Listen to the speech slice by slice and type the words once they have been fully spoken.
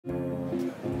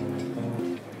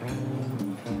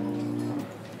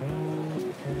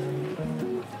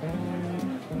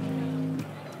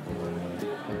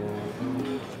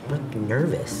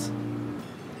nervous.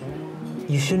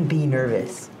 You shouldn't be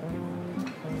nervous.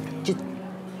 Just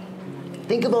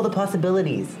think of all the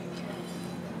possibilities.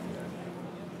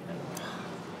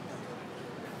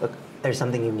 Look, there's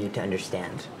something you need to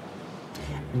understand.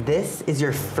 This is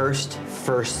your first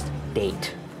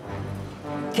date.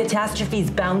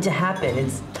 Catastrophe's bound to happen.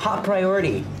 It's top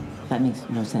priority. That makes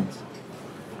no sense.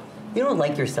 You don't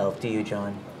like yourself, do you,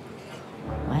 John?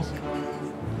 What?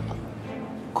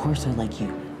 Of course I like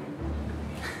you.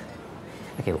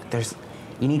 Okay, look,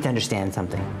 you need to understand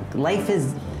something. Life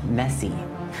is messy.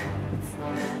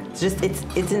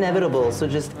 It's inevitable, so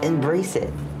just embrace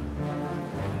it.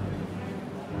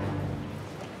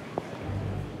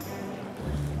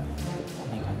 Oh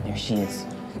my God, there she is.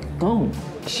 Go.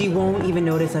 She won't even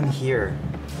notice I'm here.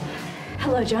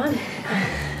 Hello, John.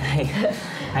 Hey.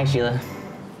 Hi, Sheila.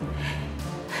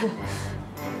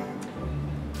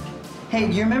 Hey,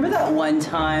 do you remember that one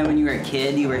time when you were a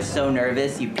kid, you were so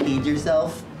nervous, you peed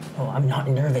yourself? Oh, I'm not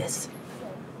nervous.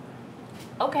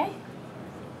 Okay.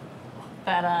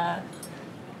 That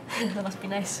must be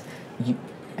nice.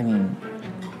 I mean,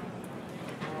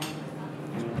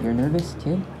 you're nervous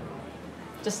too?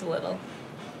 Just a little.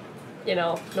 You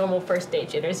know, normal first date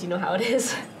jitters, you know how it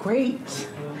is. Great.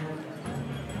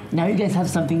 Now you guys have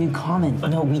something in common.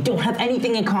 No, we don't have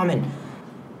anything in common.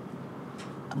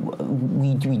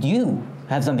 We do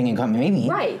have something in common, maybe.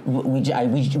 Right. We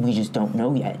just don't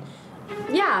know yet.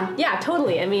 Yeah,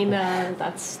 totally. I mean,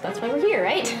 that's why we're here,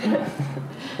 right?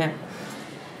 Yeah.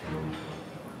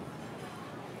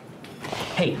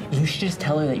 Hey, you should just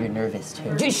tell her that you're nervous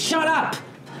too. Just shut up!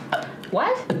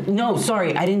 What? No,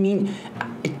 sorry, I didn't mean.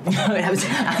 I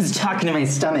was talking to my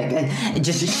stomach.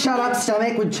 Just shut up,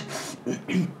 stomach.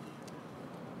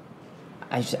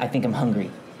 I think I'm hungry.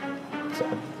 So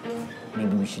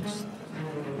maybe we should just.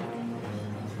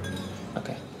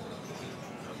 Okay.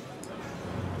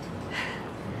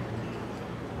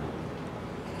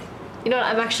 You know what?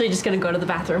 I'm actually just gonna go to the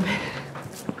bathroom.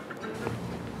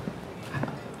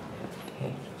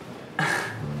 Okay.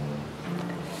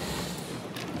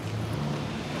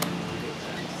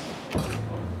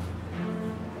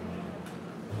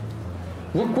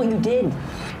 Look what you did.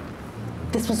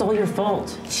 This was all your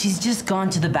fault. She's just gone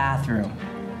to the bathroom.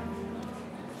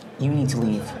 You need to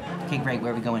leave. Okay, great.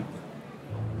 Where are we going?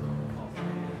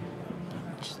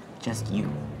 Just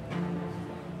you.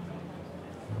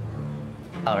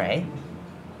 All right.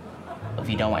 If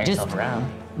you don't want yourself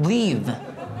around, leave.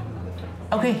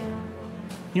 Okay.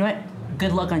 You know what?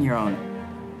 Good luck on your own.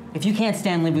 If you can't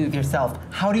stand living with yourself,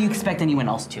 how do you expect anyone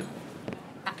else to?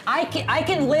 I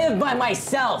can live by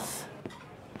myself.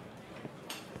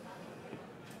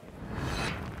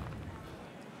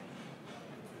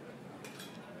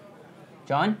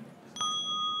 John?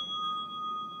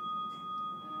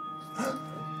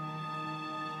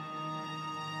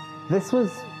 This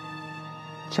was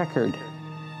checkered.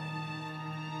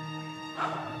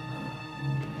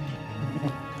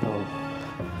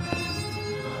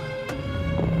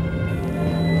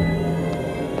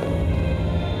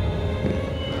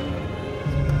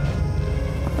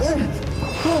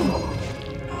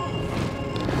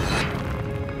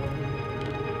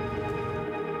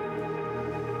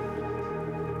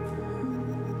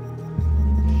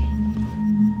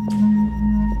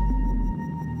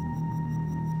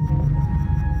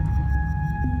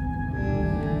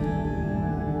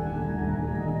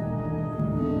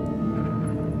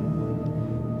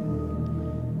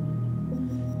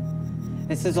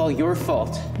 This is all your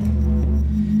fault.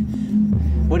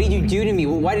 What did you do to me?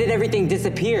 Why did everything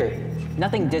disappear?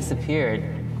 Nothing disappeared.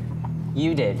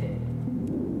 You did.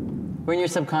 We're in your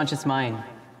subconscious mind.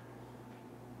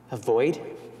 A void?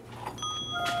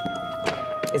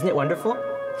 Isn't it wonderful?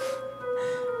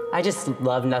 I just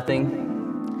love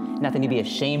nothing. Nothing to be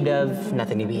ashamed of,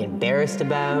 nothing to be embarrassed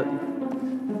about.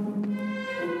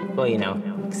 Well, you know,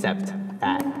 except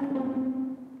that.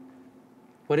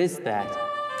 What is that?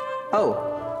 Oh,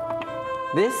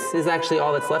 this is actually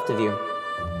all that's left of you.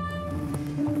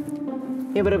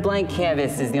 Yeah, but a blank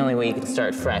canvas is the only way you can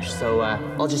start fresh, so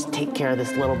I'll just take care of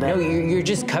this a little bit. No, you're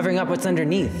just covering up what's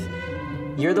underneath.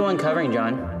 You're the one covering,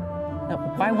 John. No,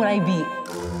 why would I be?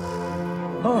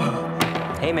 Oh,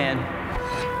 hey man,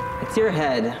 it's your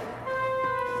head.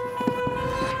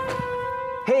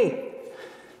 Hey,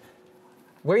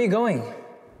 where are you going?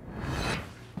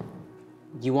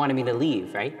 You wanted me to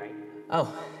leave, right?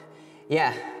 Oh,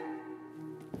 yeah.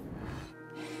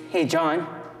 Hey, John.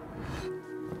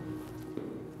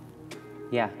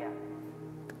 Yeah.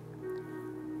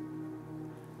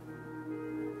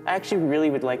 I actually really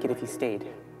would like it if you stayed.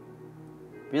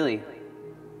 Really?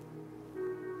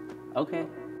 Okay.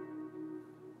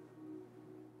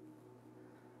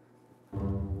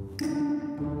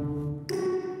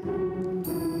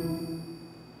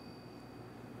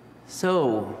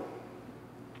 So,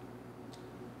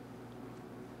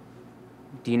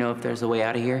 do you know if there's a way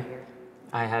out of here?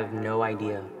 I have no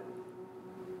idea.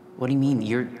 What do you mean?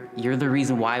 You're the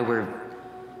reason why we're...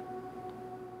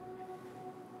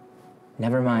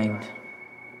 Never mind.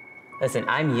 Listen,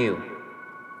 I'm you.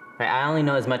 Right, I only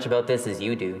know as much about this as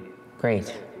you do.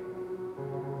 Great.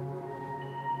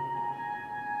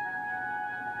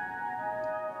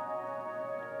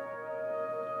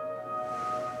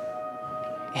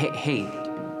 Hey.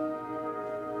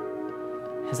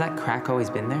 Has that crack always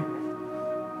been there?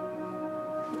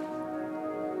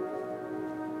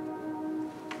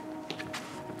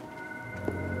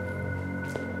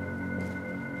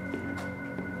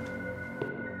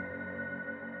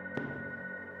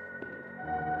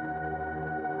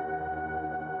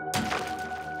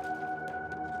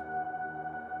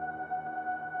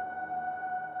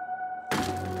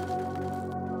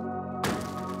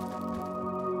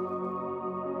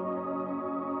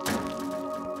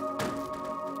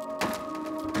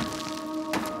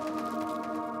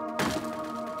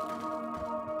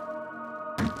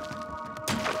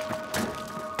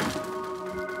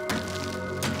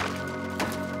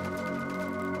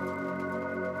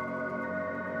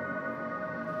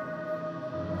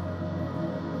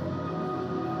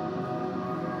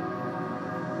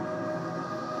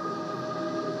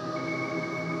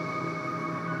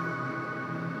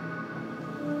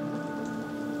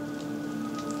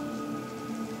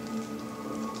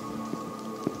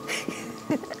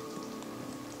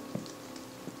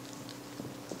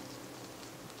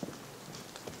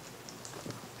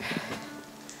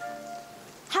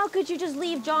 How could you just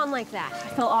leave John like that? I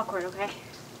felt awkward, okay?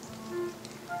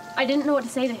 I didn't know what to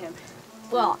say to him.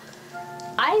 Well,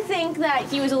 I think that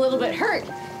he was a little bit hurt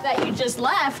that you just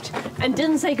left and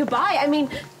didn't say goodbye. I mean,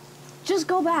 just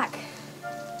go back.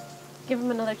 Give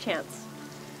him another chance.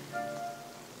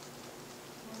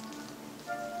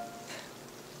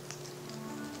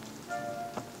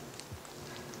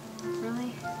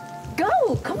 Really?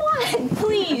 Go! Come on,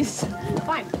 please!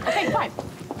 Fine. Okay, fine.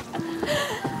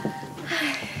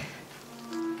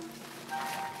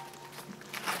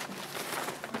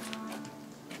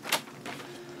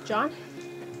 John?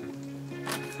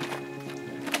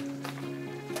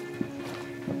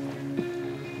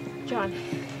 John.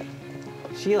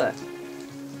 Sheila.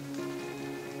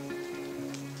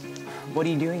 What are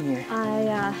you doing here?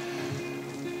 I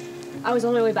was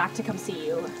on my way back to come see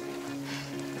you.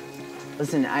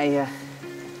 Listen, I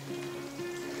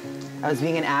was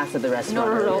being an ass at the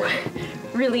restaurant. No.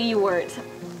 Really, you weren't.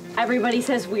 Everybody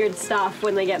says weird stuff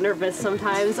when they get nervous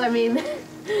sometimes. I mean,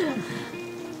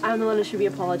 I'm the one who should be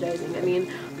apologizing. I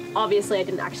mean, obviously I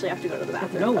didn't actually have to go to the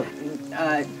bathroom. No,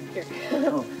 Here.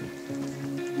 no.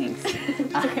 Thanks.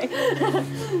 It's okay.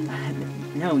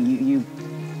 No, you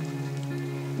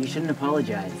shouldn't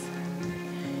apologize.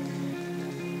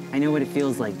 I know what it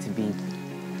feels like to be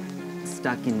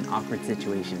stuck in awkward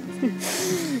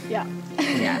situations. Yeah.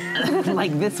 Yeah,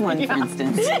 like this one, for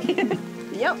instance.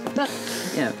 Yep.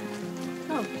 Yeah.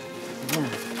 Oh, Yeah.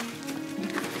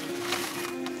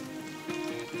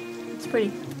 it's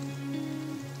pretty.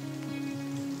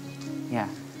 Yeah.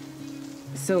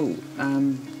 So,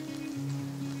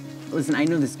 listen, I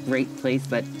know this great place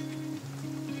that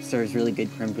serves really good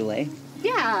creme brulee.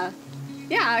 Yeah,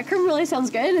 creme brulee sounds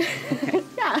good. Okay.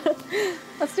 Yeah,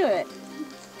 let's do it.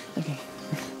 Okay.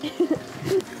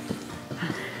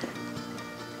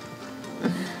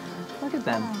 Look at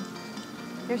them. Wow.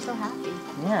 You're so happy.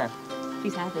 Yeah.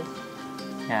 He's happy.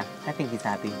 Yeah, I think he's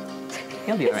happy.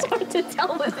 He'll be all right. It's hard to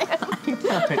tell with him.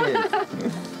 I know it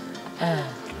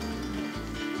is.